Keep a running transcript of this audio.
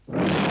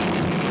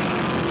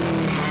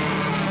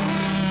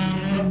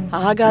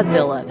Ah,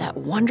 Godzilla, that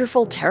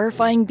wonderful,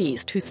 terrifying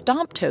beast who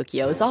stomped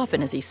Tokyo as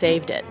often as he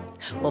saved it.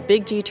 Well,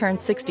 Big G turned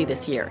 60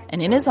 this year,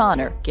 and in his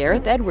honor,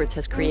 Gareth Edwards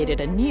has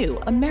created a new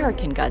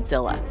American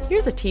Godzilla.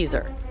 Here's a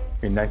teaser.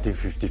 In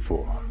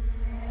 1954,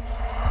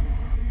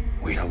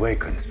 we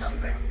awakened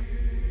something.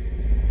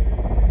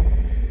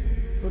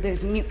 Well,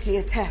 there's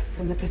nuclear tests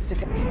in the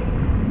Pacific.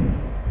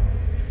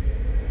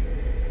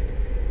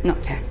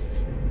 Not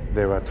tests.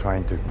 They were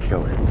trying to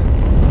kill it.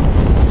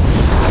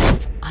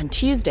 On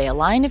Tuesday, a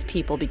line of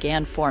people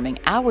began forming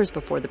hours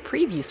before the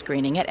preview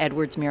screening at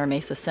Edwards Mira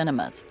Mesa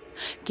Cinemas.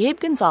 Gabe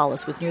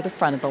Gonzalez was near the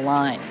front of the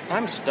line.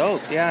 I'm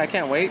stoked. Yeah, I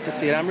can't wait to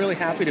see it. I'm really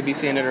happy to be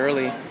seeing it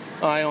early.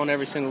 I own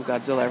every single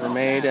Godzilla ever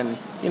made, and,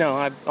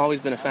 I've always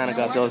been a fan of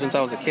Godzilla since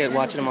I was a kid,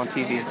 watching them on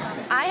TV.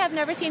 I have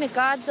never seen a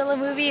Godzilla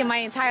movie in my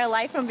entire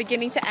life from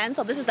beginning to end,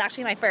 so this is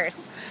actually my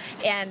first.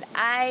 And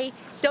I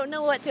don't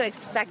know what to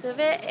expect of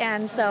it,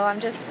 and so I'm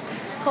just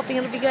hoping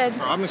it'll be good.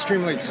 I'm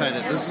extremely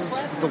excited. This is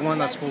the one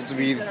that's supposed to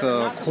be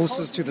the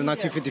closest to the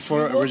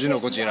 1954 original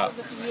Godzilla,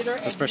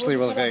 especially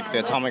with the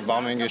atomic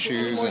bombing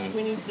issues,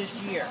 and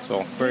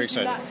so very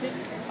excited.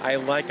 I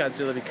like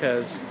Godzilla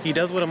because he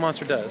does what a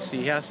monster does.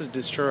 He has to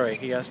destroy.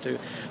 He has to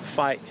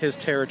fight. His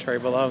territory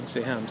belongs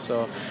to him.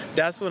 So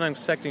that's what I'm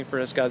expecting for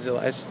this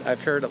Godzilla.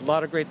 I've heard a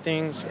lot of great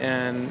things,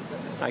 and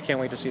I can't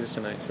wait to see this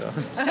tonight. So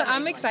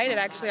I'm excited,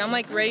 actually. I'm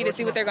ready to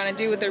see what they're going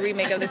to do with the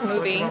remake of this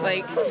movie.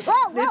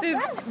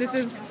 This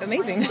is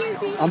amazing.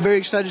 I'm very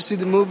excited to see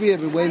the movie.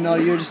 I've been waiting all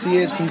year to see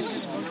it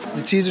since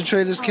the teaser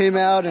trailers came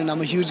out, and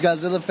I'm a huge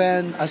Godzilla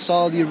fan. I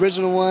saw the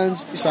original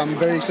ones, so I'm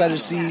very excited to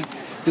see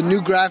the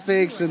new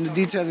graphics and the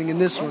detailing in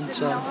this one.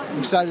 So I'm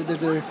excited that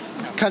they're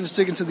kind of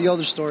sticking to the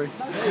older story.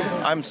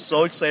 I'm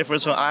so excited for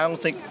this one. I don't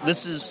think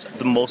this is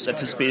the most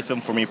anticipated film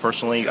for me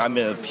personally. I'm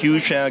a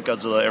huge fan of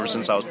Godzilla ever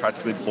since I was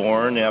practically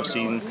born, and I've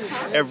seen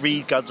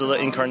every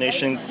Godzilla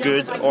incarnation,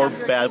 good or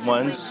bad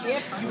ones.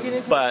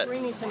 But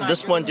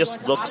this one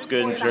just looks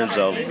good in terms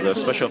of the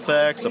special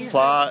effects, the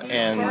plot,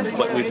 and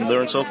what we've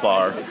learned so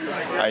far.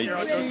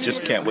 I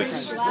just can't wait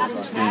in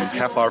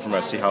half hour from now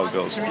to see how it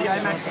goes.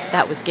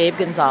 That was Gabe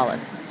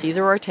Gonzalez,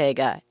 Cesar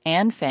Ortega,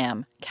 Ann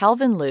Pham,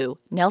 Calvin Liu,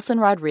 Nelson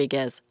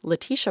Rodriguez,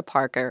 Letitia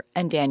Parker,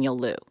 and Daniel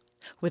Liu.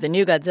 With a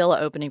new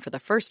Godzilla opening for the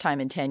first time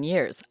in 10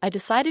 years, I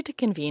decided to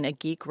convene a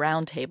geek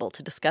roundtable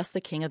to discuss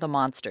the King of the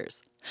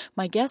Monsters.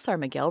 My guests are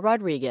Miguel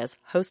Rodriguez,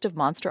 host of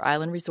Monster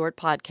Island Resort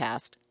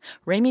podcast,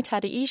 Reimi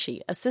Tadaishi,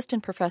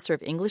 assistant professor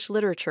of English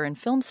literature and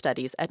film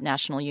studies at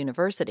National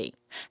University,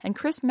 and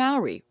Chris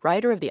Mowry,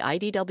 writer of the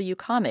IDW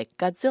comic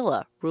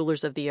Godzilla,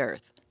 Rulers of the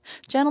Earth.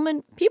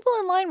 Gentlemen, people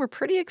in line were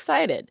pretty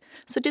excited.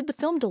 So did the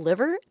film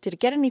deliver? Did it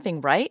get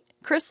anything right?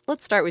 Chris,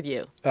 let's start with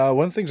you. One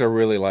of the things I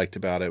really liked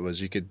about it was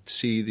you could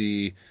see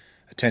the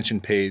attention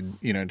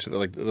paid, to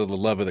the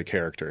love of the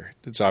character.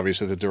 It's obvious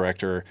that the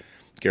director,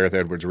 Gareth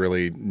Edwards,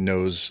 really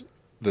knows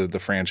the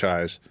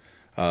franchise.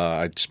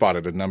 I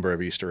spotted a number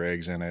of Easter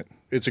eggs in it.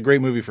 It's a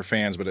great movie for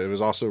fans, but it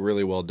was also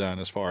really well done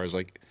as far as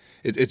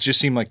it just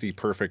seemed like the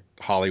perfect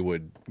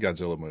Hollywood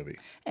Godzilla movie.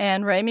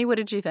 And Raimi, what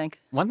did you think?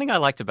 One thing I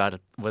liked about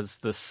it was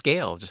the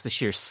scale, just the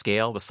sheer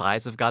scale, the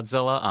size of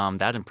Godzilla.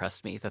 That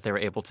impressed me, that they were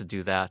able to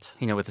do that.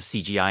 With the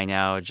CGI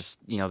now,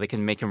 they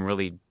can make him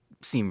really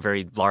seem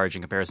very large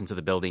in comparison to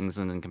the buildings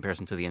and in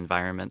comparison to the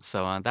environment.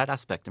 So that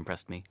aspect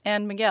impressed me.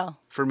 And Miguel?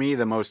 For me,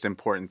 the most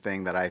important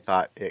thing that I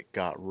thought it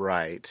got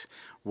right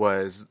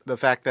was the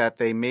fact that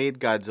they made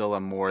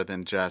Godzilla more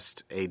than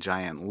just a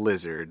giant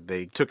lizard.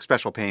 They took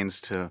special pains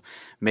to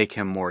make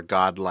him more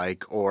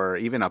godlike, or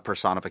even a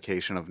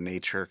personification of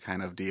nature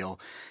kind of deal.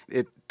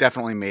 It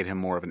definitely made him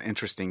more of an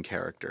interesting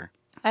character.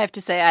 I have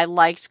to say I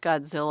liked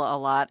Godzilla a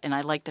lot, and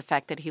I liked the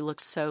fact that he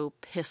looked so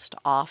pissed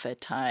off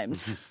at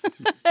times.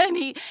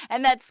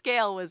 and that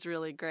scale was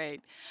really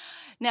great.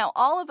 Now,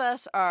 all of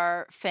us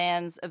are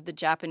fans of the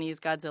Japanese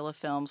Godzilla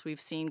films.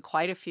 We've seen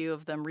quite a few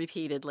of them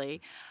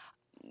repeatedly.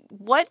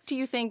 What do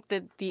you think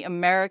that the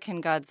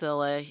American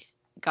Godzilla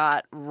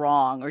got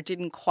wrong or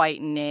didn't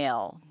quite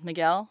nail?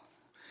 Miguel?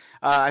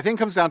 I think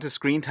it comes down to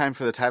screen time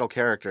for the title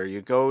character.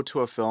 You go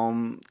to a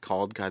film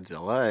called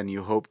Godzilla and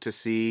you hope to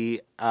see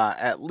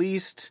at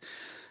least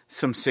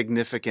some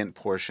significant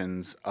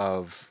portions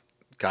of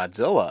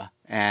Godzilla.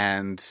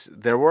 And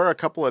there were a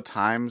couple of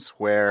times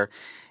where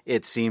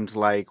it seemed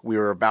like we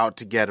were about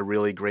to get a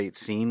really great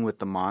scene with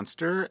the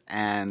monster,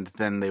 and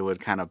then they would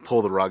kind of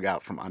pull the rug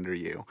out from under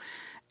you.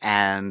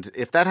 And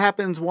if that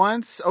happens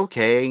once,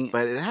 okay,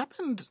 but it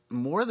happened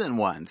more than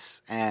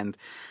once. And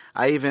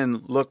I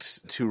even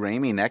looked to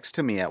Raimi next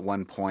to me at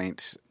one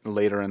point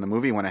later in the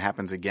movie when it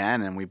happens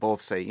again, and we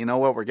both say, you know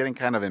what, we're getting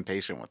kind of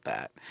impatient with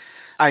that.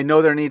 I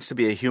know there needs to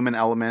be a human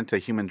element, a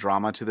human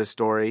drama to this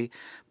story,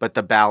 but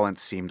the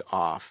balance seemed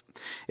off.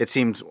 It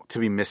seemed to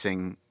be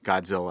missing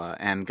Godzilla,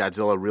 and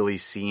Godzilla really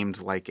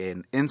seemed like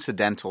an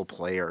incidental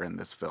player in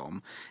this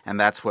film, and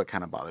that's what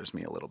kind of bothers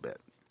me a little bit.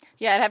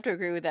 Yeah, I'd have to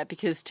agree with that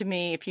because to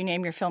me, if you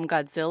name your film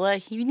Godzilla,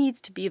 he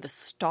needs to be the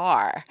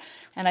star.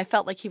 And I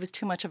felt like he was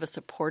too much of a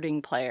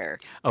supporting player.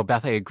 Oh,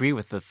 Beth, I agree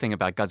with the thing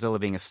about Godzilla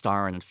being a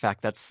star. And in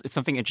fact, it's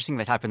something interesting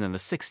that happened in the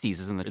 60s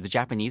is in the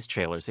Japanese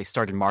trailers. They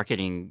started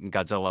marketing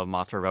Godzilla,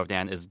 Mothra,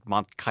 Rodan as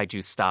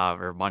Kaiju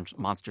Star or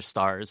Monster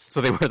Stars.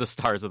 So they were the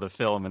stars of the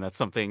film. And that's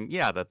something,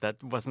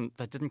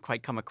 that didn't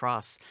quite come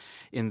across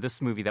in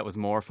this movie that was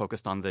more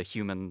focused on the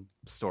human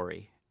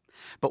story.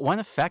 But one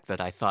effect that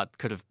I thought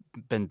could have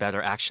been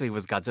better actually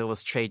was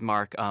Godzilla's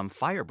trademark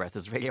fire breath,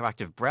 his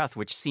radioactive breath,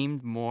 which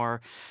seemed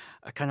more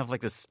kind of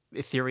like this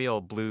ethereal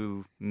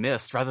blue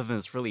mist rather than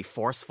this really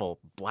forceful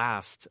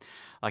blast.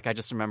 Like I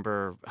just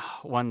remember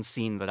one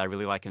scene that I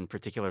really like in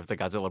particular of the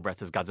Godzilla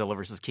breath is Godzilla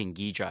versus King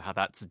Ghidorah, how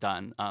that's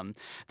done.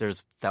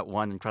 There's that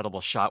one incredible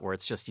shot where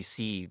it's just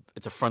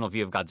it's a frontal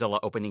view of Godzilla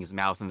opening his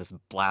mouth and this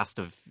blast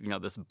of,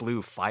 this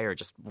blue fire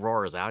just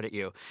roars out at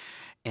you.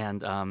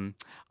 And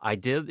I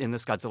did, in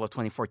this Godzilla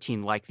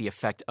 2014, like the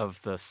effect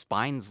of the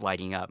spines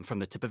lighting up from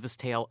the tip of his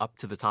tail up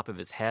to the top of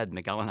his head.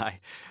 Miguel and I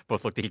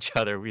both looked at each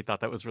other. We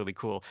thought that was really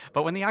cool.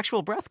 But when the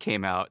actual breath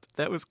came out,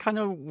 that was kind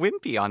of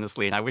wimpy,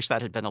 honestly. And I wish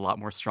that had been a lot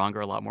more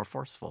stronger, a lot more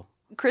forceful.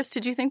 Chris,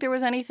 did you think there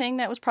was anything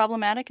that was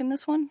problematic in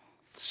this one?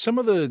 Some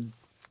of the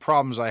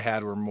problems I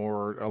had were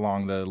more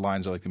along the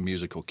lines of like the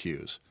musical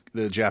cues.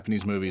 The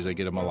Japanese movies, they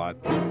get them a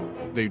lot.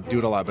 They do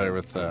it a lot better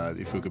with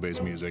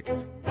Ifukube's music.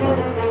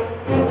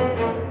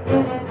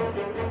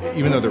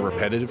 Even though they're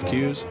repetitive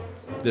cues,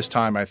 this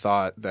time I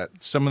thought that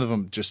some of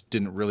them just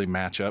didn't really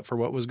match up for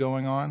what was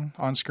going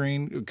on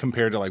screen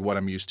compared to like what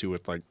I'm used to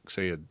with like,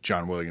 say, a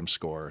John Williams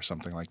score or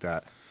something like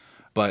that.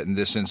 But in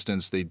this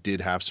instance, they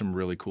did have some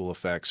really cool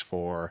effects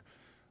for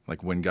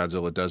like when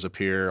Godzilla does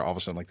appear, all of a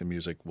sudden like the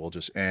music will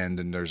just end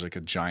and there's like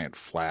a giant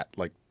flat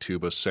like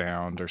tuba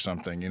sound or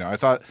something. I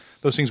thought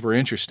those things were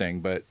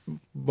interesting, but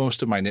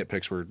most of my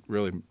nitpicks were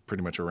really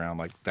pretty much around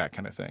like that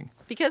kind of thing.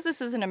 Because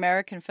this is an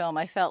American film,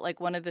 I felt like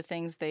one of the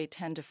things they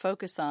tend to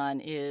focus on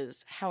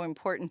is how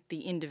important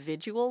the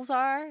individuals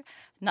are.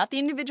 Not the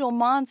individual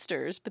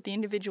monsters, but the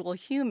individual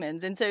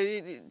humans. And so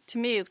to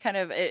me, it's kind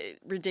of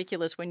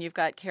ridiculous when you've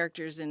got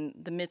characters in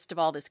the midst of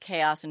all this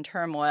chaos and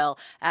turmoil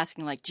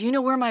asking like, do you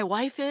know where my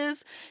wife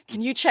is?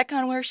 Can you check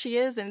on where she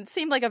is? And it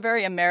seemed like a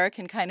very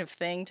American kind of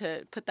thing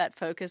to put that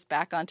focus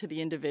back onto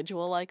the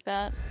individual like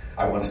that.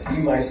 I want to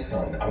see my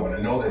son. I want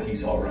to know that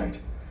he's all right.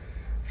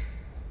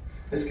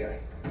 This guy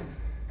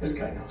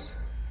knows.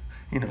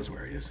 He knows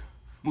where he is.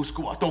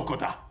 Musku wa doko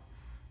da?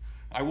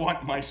 I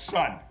want my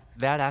son.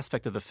 That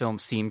aspect of the film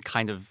seemed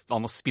kind of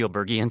almost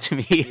Spielbergian to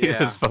me. Yeah.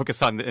 His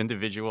focus on the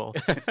individual.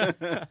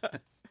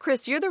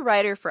 Chris, you're the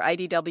writer for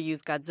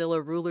IDW's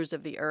Godzilla Rulers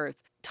of the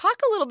Earth. Talk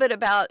a little bit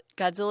about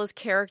Godzilla's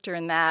character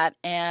in that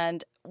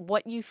and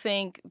what you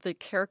think the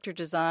character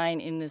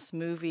design in this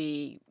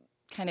movie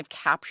kind of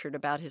captured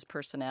about his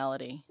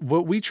personality.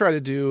 What we try to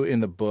do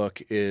in the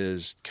book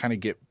is kind of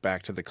get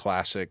back to the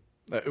classic,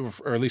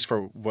 or at least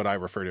for what I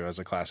refer to as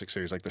a classic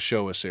series, like the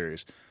Showa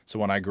series. It's the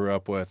one I grew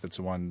up with. It's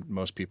the one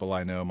most people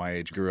I know my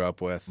age grew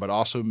up with, but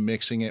also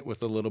mixing it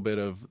with a little bit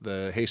of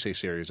the Heisei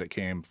series that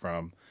came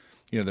from,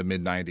 the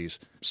mid-90s.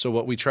 So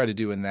what we try to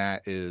do in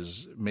that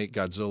is make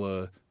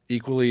Godzilla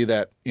equally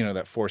that,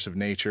 that force of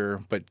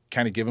nature, but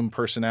kind of give him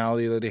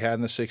personality that he had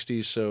in the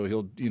 60s. So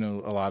he'll,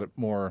 a lot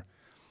more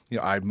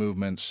eye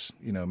movements,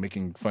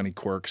 making funny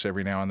quirks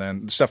every now and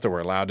then, stuff that we're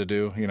allowed to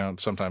do.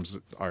 Sometimes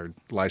our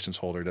license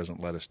holder doesn't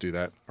let us do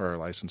that, or our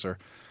licensor.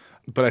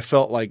 But I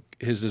felt like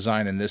his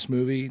design in this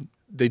movie,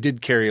 they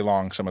did carry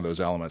along some of those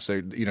elements.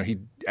 He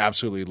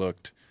absolutely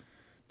looked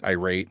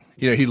irate.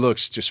 He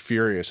looks just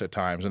furious at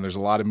times, and there's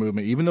a lot of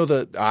movement. Even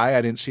though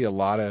I didn't see a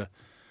lot of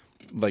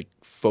like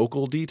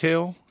focal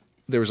detail.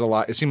 There was a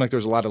lot. It seemed like there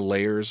was a lot of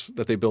layers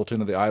that they built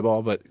into the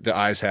eyeball, but the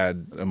eyes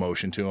had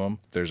emotion to them.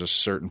 There's a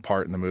certain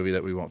part in the movie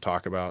that we won't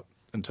talk about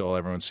until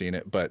everyone's seen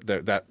it, but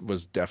that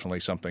was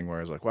definitely something where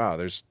I was like, wow,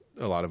 there's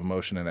a lot of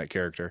emotion in that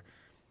character.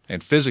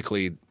 And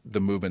physically,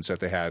 the movements that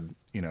they had,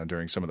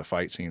 during some of the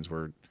fight scenes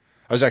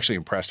I was actually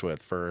impressed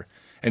with. For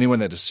anyone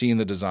that has seen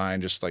the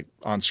design just like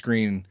on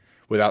screen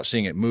without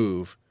seeing it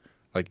move,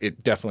 like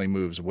it definitely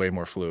moves way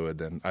more fluid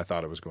than I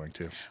thought it was going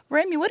to.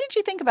 Raimi, what did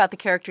you think about the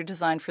character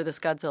design for this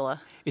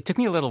Godzilla? It took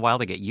me a little while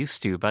to get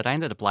used to, but I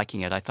ended up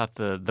liking it. I thought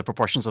the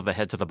proportions of the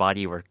head to the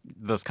body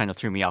those kind of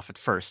threw me off at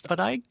first, but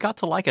I got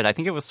to like it. I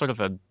think it was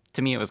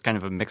to me, it was kind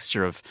of a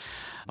mixture of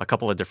a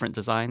couple of different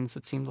designs,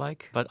 it seemed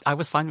like, but I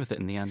was fine with it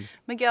in the end.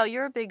 Miguel,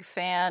 you're a big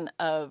fan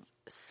of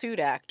suit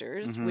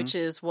actors, which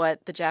is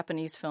what the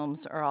Japanese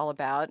films are all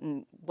about,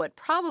 and what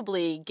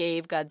probably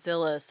gave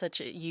Godzilla such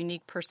a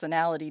unique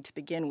personality to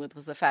begin with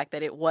was the fact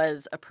that it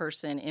was a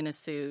person in a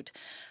suit.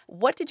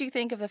 What did you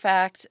think of the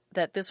fact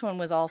that this one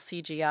was all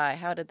CGI?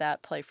 How did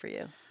that play for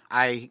you?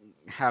 I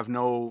have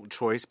no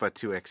choice but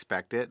to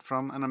expect it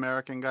from an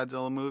American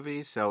Godzilla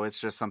movie. So it's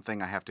just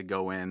something I have to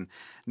go in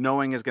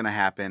knowing is going to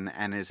happen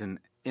and is an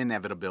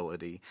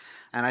inevitability.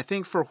 And I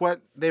think for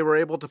what they were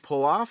able to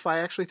pull off, I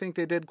actually think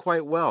they did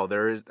quite well.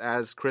 There is,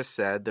 as Chris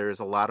said, there is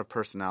a lot of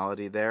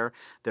personality there.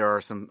 There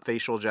are some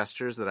facial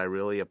gestures that I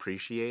really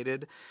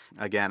appreciated.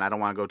 Again, I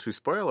don't want to go too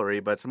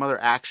spoilery, but some other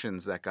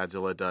actions that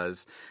Godzilla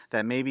does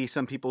that maybe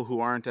some people who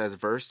aren't as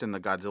versed in the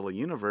Godzilla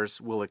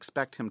universe will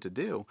expect him to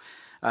do.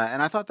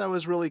 And I thought that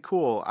was really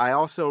cool. I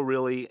also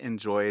really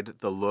enjoyed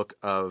the look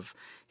of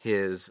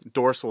his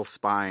dorsal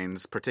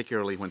spines,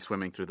 particularly when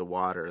swimming through the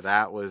water.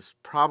 That was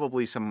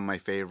probably some of my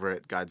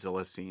favorite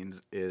Godzilla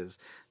scenes, is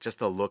just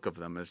the look of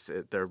them.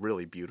 They're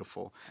really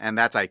beautiful. And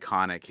that's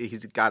iconic.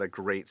 He's got a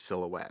great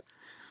silhouette.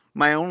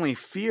 My only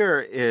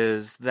fear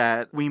is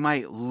that we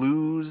might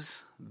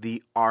lose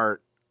the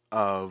art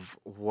of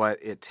what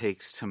it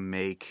takes to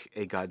make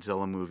a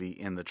Godzilla movie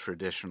in the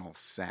traditional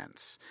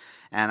sense.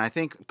 And I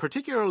think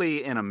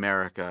particularly in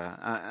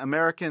America,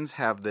 Americans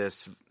have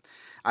this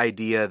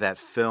idea that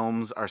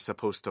films are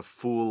supposed to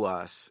fool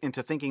us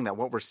into thinking that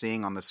what we're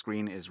seeing on the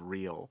screen is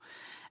real.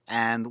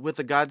 And with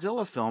the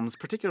Godzilla films,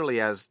 particularly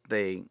as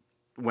they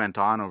went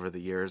on over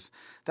the years,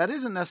 that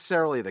isn't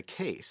necessarily the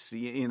case.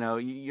 You know,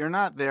 you're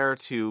not there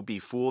to be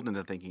fooled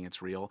into thinking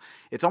it's real.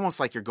 It's almost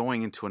like you're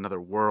going into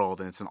another world,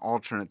 and it's an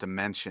alternate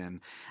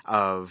dimension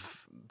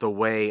of the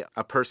way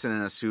a person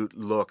in a suit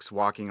looks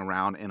walking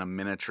around in a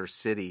miniature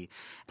city.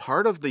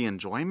 Part of the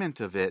enjoyment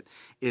of it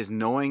is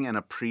knowing and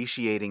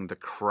appreciating the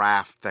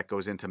craft that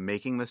goes into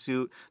making the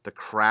suit, the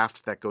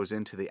craft that goes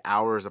into the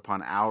hours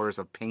upon hours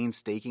of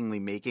painstakingly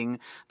making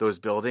those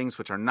buildings,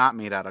 which are not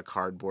made out of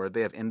cardboard.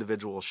 They have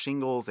individual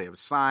shingles, they have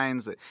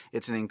signs.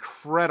 It's an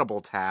incredible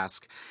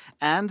task.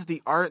 And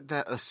the art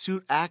that a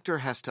suit actor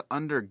has to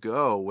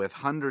undergo with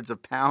hundreds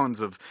of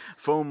pounds of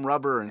foam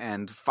rubber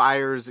and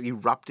fires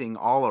erupting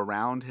all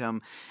around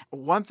him.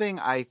 One thing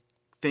I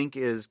think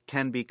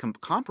can be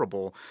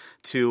comparable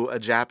to a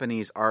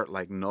Japanese art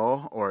like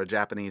No or a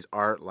Japanese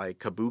art like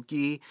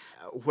Kabuki,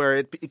 where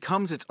it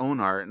becomes its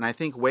own art. And I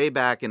think way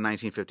back in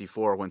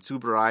 1954 when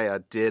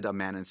Tsuburaya did A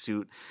Man in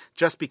Suit,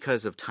 just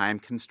because of time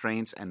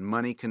constraints and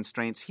money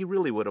constraints, he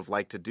really would have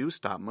liked to do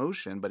stop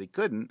motion, but he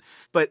couldn't.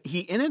 But he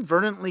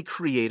inadvertently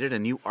created a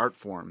new art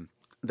form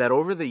that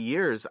over the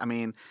years, I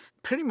mean,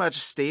 pretty much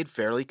stayed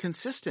fairly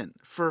consistent.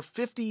 For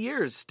 50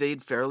 years,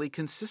 stayed fairly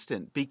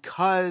consistent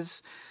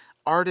because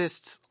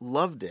artists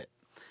loved it.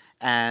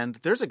 And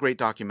there's a great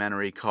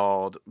documentary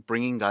called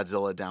Bringing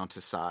Godzilla Down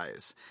to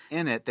Size.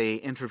 In it, they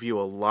interview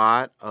a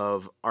lot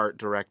of art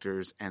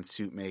directors and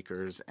suit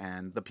makers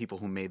and the people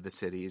who made the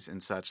cities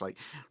and such, like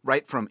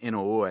right from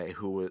Inoue,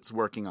 who was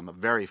working on the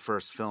very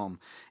first film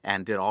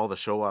and did all the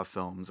Showa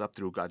films up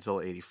through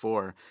Godzilla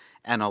 84,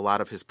 and a lot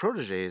of his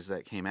proteges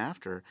that came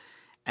after.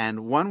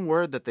 And one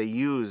word that they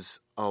use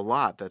a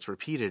lot that's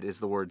repeated is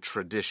the word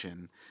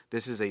tradition.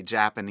 This is a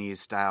Japanese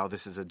style.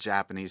 This is a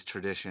Japanese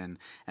tradition.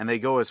 And they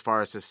go as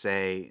far as to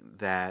say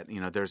that,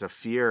 you know, there's a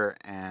fear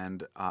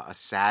and a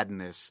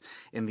sadness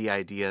in the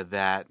idea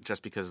that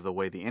just because of the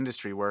way the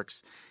industry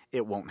works,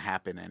 it won't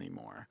happen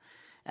anymore.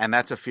 And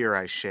that's a fear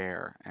I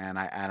share. And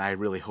I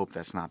really hope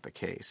that's not the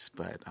case.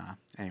 But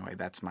anyway,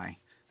 that's my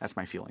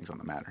feelings on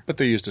the matter. But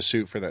they used a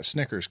suit for that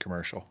Snickers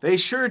commercial. They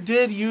sure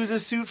did use a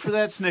suit for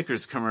that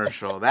Snickers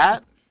commercial.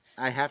 That,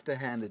 I have to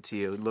hand it to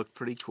you, it looked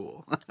pretty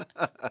cool.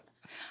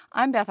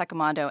 I'm Beth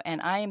Accomando,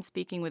 and I am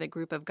speaking with a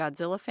group of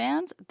Godzilla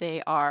fans.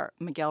 They are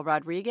Miguel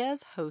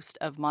Rodriguez, host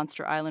of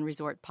Monster Island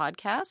Resort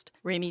podcast,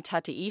 Remi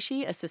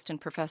Tateishi,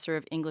 assistant professor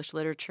of English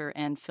literature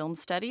and film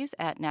studies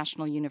at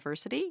National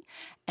University,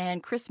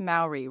 and Chris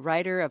Mowry,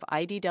 writer of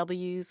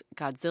IDW's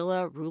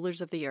Godzilla,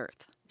 Rulers of the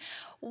Earth.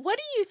 What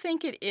do you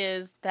think it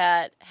is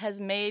that has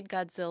made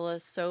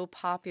Godzilla so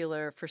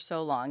popular for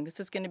so long? This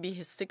is going to be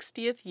his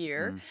 60th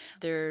year.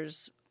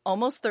 There's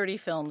almost 30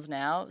 films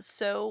now.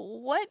 So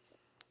what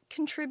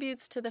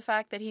contributes to the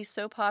fact that he's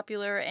so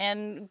popular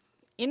and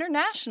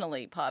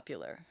internationally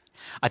popular?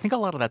 I think a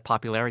lot of that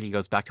popularity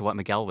goes back to what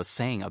Miguel was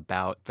saying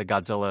about the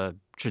Godzilla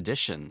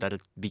tradition, that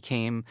it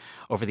became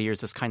over the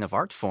years this kind of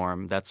art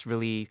form that's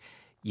really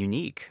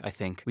unique, I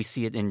think. We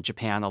see it in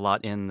Japan a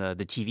lot in the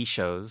TV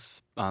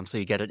shows. So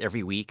you get it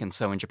every week. And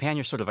so in Japan,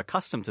 you're sort of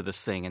accustomed to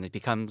this thing. And it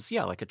becomes,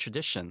 like a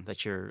tradition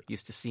that you're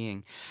used to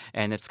seeing.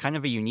 And it's kind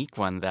of a unique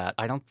one that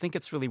I don't think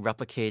it's really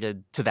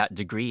replicated to that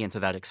degree and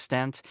to that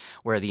extent,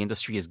 where the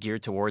industry is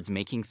geared towards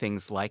making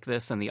things like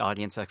this and the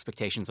audience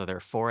expectations are there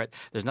for it.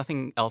 There's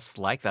nothing else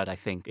like that, I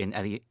think, in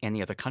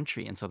any other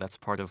country. And so that's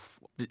part of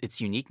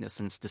its uniqueness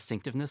and its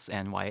distinctiveness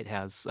and why it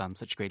has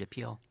such great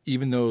appeal.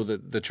 Even though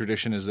the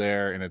tradition is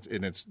there and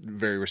it's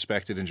very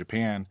respected in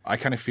Japan, I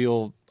kind of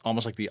feel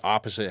almost like the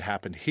opposite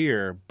happened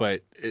here.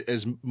 But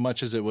as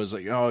much as it was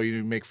like, oh,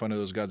 you make fun of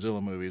those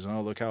Godzilla movies, and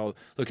oh, look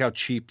how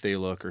cheap they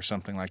look or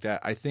something like that,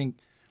 I think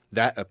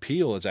that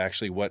appeal is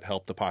actually what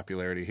helped the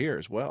popularity here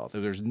as well.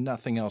 There's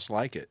nothing else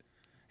like it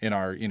in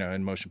our,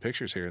 in motion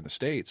pictures here in the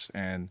States.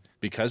 And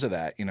because of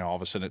that, all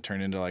of a sudden it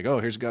turned into like,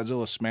 oh, here's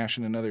Godzilla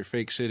smashing another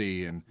fake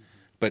city and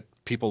but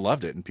people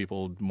loved it and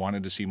people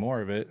wanted to see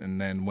more of it.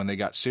 And then when they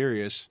got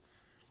serious,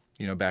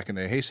 back in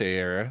the Heisei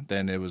era,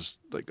 then it was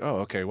like, oh,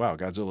 okay, wow,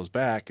 Godzilla's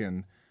back,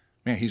 and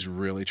man, he's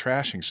really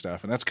trashing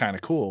stuff, and that's kind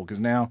of cool because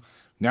now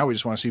we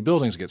just want to see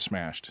buildings get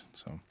smashed.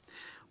 So,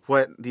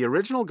 what the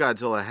original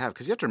Godzilla have,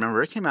 because you have to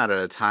remember, it came out at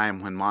a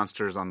time when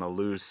Monsters on the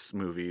Loose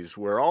movies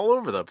were all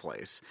over the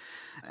place.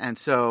 And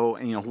so,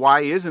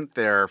 why isn't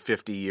there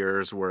 50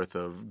 years worth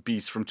of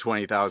Beasts from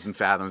 20,000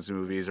 Fathoms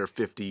movies or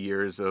 50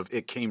 years of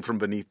It Came from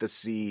Beneath the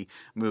Sea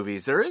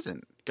movies? There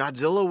isn't.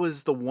 Godzilla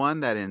was the one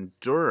that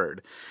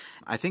endured.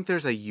 I think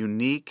there's a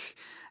unique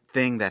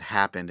thing that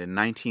happened in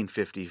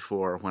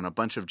 1954 when a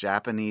bunch of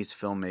Japanese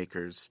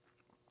filmmakers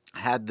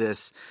had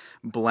this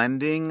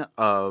blending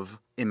of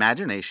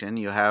imagination.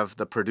 You have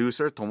the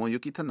producer,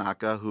 Tomoyuki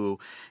Tanaka, who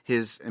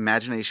his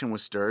imagination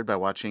was stirred by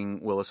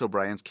watching Willis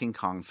O'Brien's King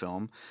Kong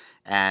film,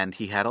 and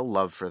he had a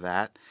love for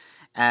that.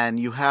 And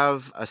you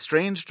have a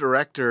strange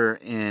director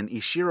in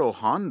Ishiro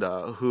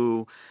Honda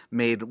who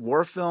made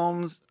war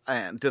films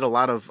and did a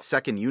lot of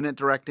second unit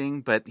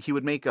directing, but he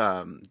would make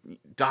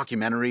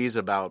documentaries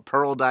about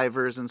pearl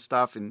divers and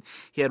stuff, and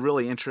he had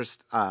really an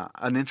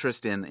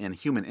interest in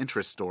human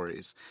interest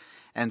stories.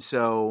 And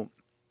so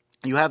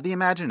you have the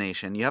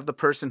imagination, you have the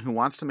person who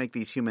wants to make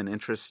these human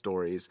interest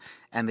stories,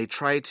 and they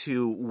try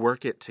to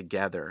work it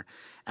together.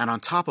 And on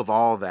top of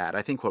all that,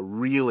 I think what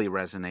really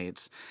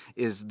resonates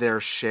is their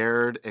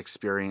shared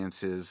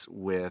experiences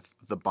with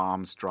the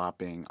bombs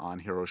dropping on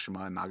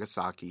Hiroshima and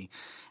Nagasaki,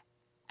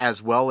 as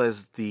well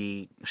as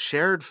the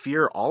shared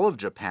fear all of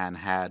Japan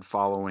had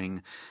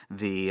following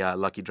the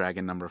Lucky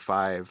Dragon No.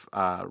 5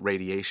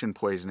 radiation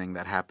poisoning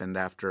that happened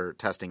after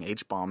testing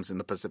H-bombs in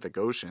the Pacific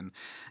Ocean.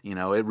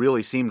 It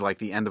really seemed like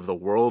the end of the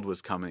world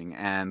was coming,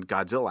 and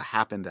Godzilla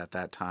happened at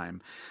that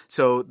time.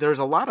 So there's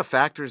a lot of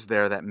factors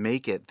there that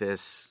make it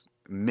this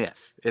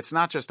myth. It's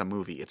not just a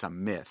movie, it's a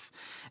myth.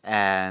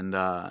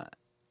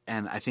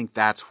 And I think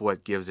that's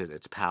what gives it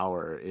its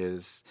power,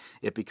 is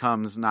it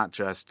becomes not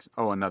just,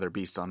 another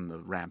Beast on the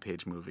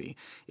Rampage movie.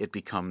 It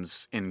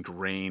becomes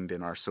ingrained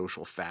in our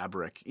social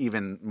fabric,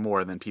 even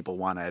more than people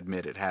want to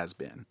admit it has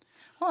been.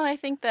 Well, I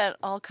think that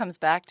all comes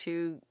back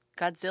to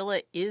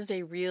Godzilla is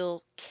a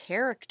real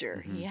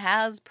character. Mm-hmm. He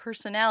has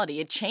personality.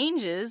 It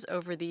changes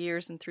over the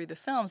years and through the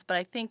films, but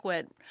I think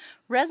what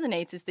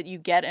resonates is that you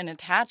get an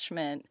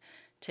attachment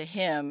to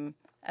him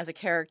as a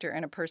character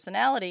and a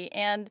personality,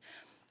 and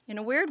in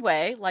a weird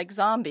way, like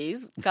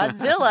zombies,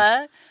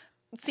 Godzilla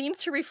seems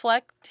to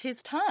reflect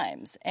his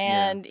times.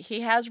 And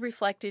he has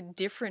reflected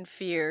different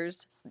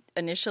fears.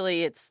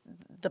 Initially, it's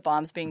the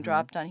bombs being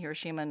dropped on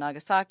Hiroshima and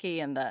Nagasaki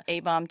and the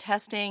A-bomb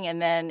testing.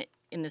 And then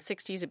in the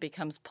 60s, it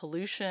becomes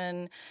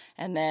pollution.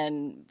 And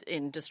then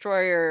in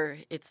Destroyer,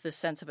 it's this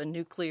sense of a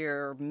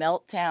nuclear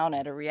meltdown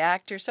at a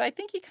reactor. So I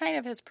think he kind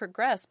of has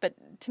progressed. But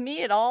to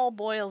me, it all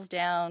boils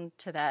down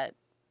to that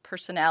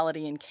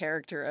personality and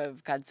character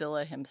of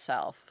Godzilla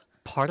himself.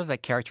 Part of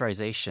that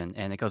characterization,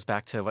 and it goes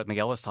back to what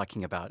Miguel was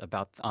talking about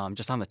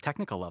just on the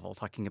technical level,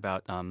 talking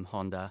about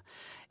Honda.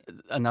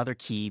 Another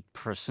key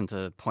person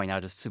to point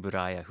out is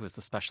Tsuburaya, who is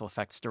the special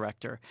effects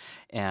director.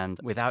 And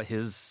without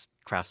his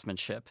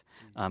craftsmanship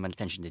and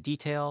attention to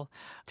detail,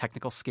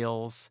 technical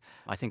skills,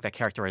 I think that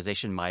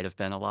characterization might have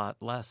been a lot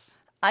less.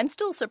 I'm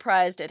still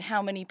surprised at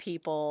how many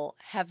people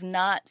have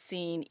not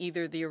seen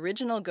either the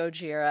original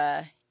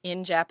Gojira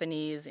in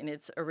Japanese in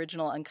its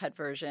original uncut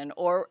version,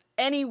 or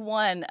any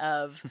one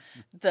of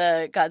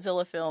the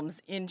Godzilla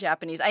films in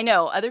Japanese. I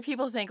know other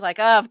people think like,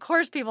 of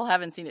course people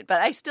haven't seen it, but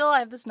I still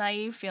have this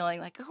naive feeling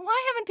like,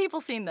 why haven't people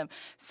seen them?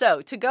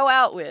 So to go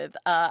out with,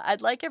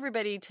 I'd like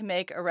everybody to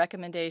make a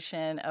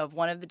recommendation of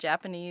one of the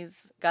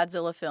Japanese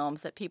Godzilla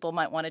films that people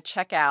might want to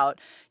check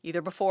out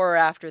either before or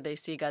after they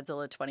see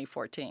Godzilla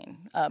 2014.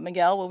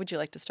 Miguel, what would you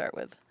like to start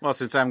with? Well,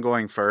 since I'm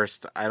going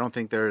first, I don't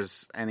think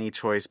there's any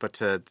choice but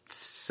to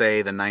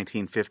say the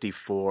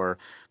 1954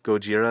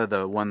 Gojira,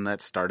 the one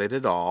that started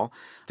it all,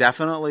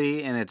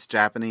 definitely in its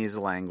Japanese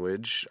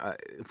language,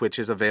 which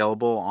is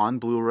available on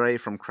Blu-ray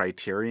from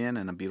Criterion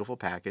in a beautiful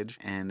package.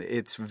 And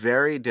it's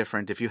very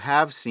different. If you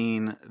have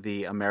seen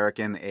the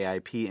American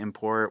AIP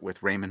import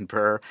with Raymond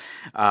Burr,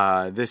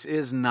 this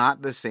is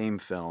not the same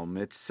film.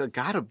 It's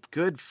got a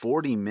good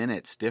 40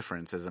 minutes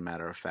difference, as a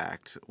matter of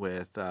fact,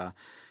 with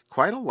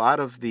quite a lot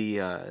of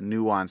the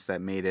nuance that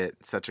made it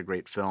such a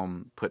great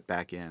film put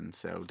back in.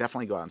 So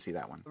definitely go out and see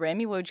that one.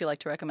 Rami, what would you like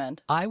to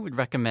recommend? I would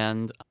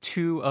recommend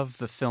two of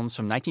the films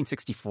from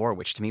 1964,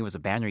 which to me was a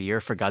banner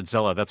year for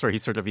Godzilla. That's where he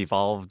sort of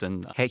evolved,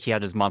 and he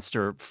had his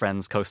monster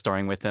friends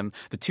co-starring with him.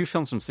 The two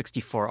films from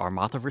 64 are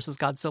Mothra vs.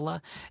 Godzilla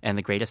and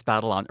The Greatest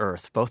Battle on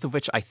Earth, both of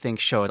which I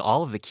think showed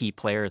all of the key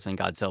players in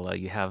Godzilla.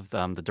 You have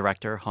the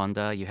director,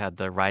 Honda, you had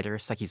the writer,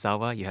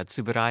 Sekizawa, you had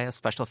Tsuburaya,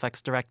 special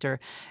effects director,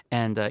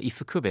 and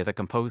Ifukube, the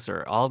composer.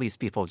 All these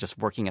people just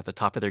working at the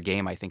top of their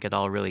game. I think it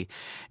all really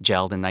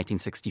gelled in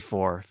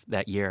 1964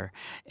 that year.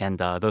 And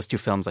those two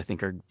films, I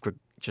think, are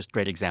just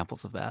great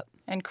examples of that.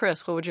 And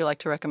Chris, what would you like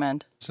to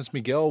recommend? Since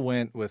Miguel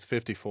went with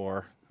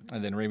 54,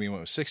 and then Raimi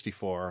went with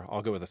 64.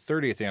 I'll go with the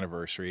 30th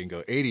anniversary and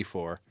go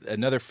 84.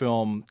 Another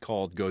film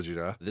called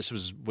Gojira. This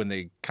was when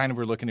they kind of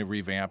were looking to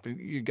revamp.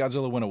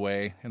 Godzilla went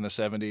away in the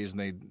 70s, and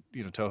they,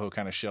 Toho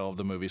kind of shelved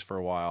the movies for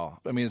a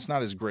while. I mean, it's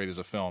not as great as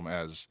a film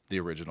as the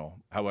original.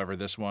 However,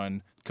 this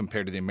one,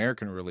 compared to the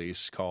American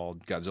release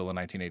called Godzilla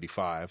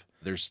 1985,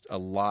 there's a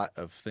lot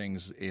of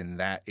things in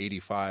that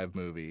 85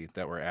 movie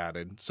that were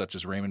added, such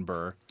as Raymond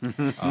Burr,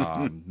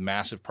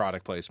 massive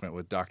product placement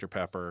with Dr.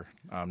 Pepper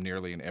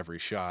nearly in every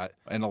shot,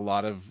 and a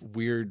lot of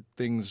weird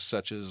things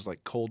such as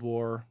like Cold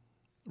War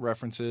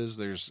references.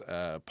 There's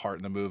a part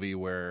in the movie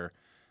where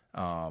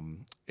a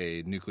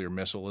nuclear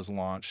missile is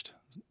launched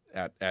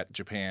at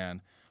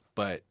Japan,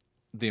 but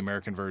the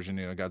American version,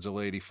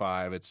 Godzilla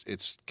 85,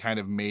 it's kind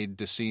of made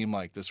to seem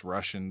like this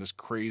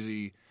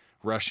crazy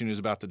Russian who's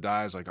about to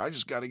die is like, I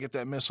just got to get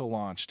that missile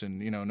launched, and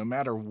no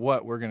matter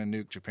what, we're going to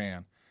nuke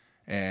Japan,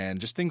 and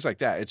just things like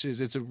that.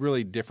 It's a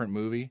really different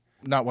movie,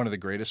 not one of the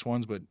greatest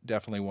ones, but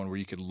definitely one where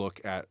you could look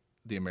at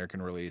the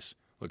American release,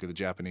 look at the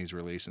Japanese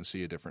release, and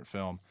see a different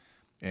film.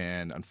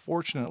 And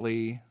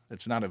unfortunately,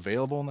 it's not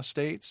available in the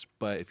States,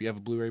 but if you have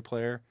a Blu-ray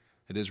player,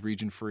 it is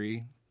region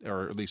free,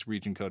 or at least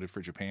region coded for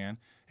Japan,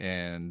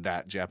 and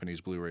that Japanese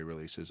Blu-ray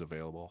release is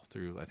available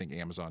through, I think,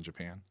 Amazon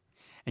Japan.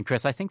 And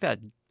Chris, I think that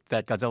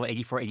Godzilla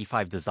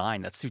 84-85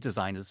 design, that suit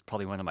design, is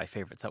probably one of my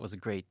favorites. That was a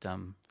great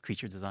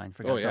creature design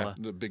for Godzilla. Oh, yeah,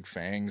 the big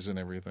fangs and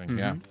everything,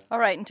 yeah. All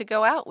right, and to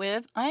go out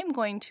with, I'm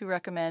going to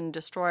recommend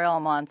Destroy All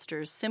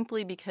Monsters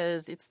simply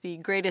because it's the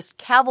greatest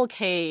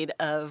cavalcade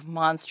of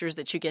monsters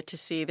that you get to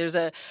see. There's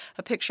a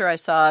picture I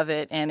saw of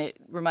it, and it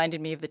reminded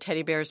me of the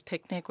Teddy Bear's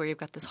Picnic, where you've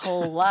got this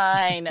whole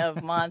line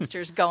of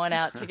monsters going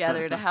out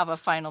together to have a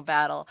final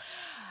battle.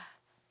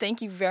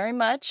 Thank you very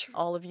much,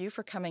 all of you,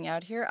 for coming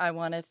out here. I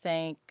want to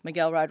thank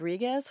Miguel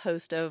Rodriguez,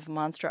 host of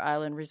Monster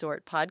Island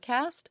Resort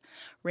podcast,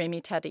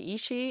 Raimi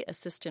Tadaishi,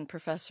 assistant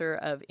professor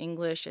of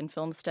English and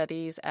Film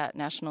Studies at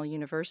National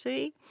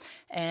University,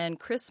 and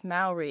Chris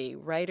Mowry,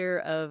 writer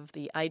of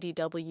the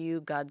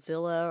IDW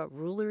Godzilla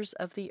Rulers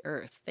of the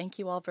Earth. Thank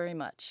you all very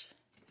much.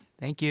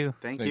 Thank you.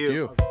 Thank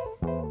you.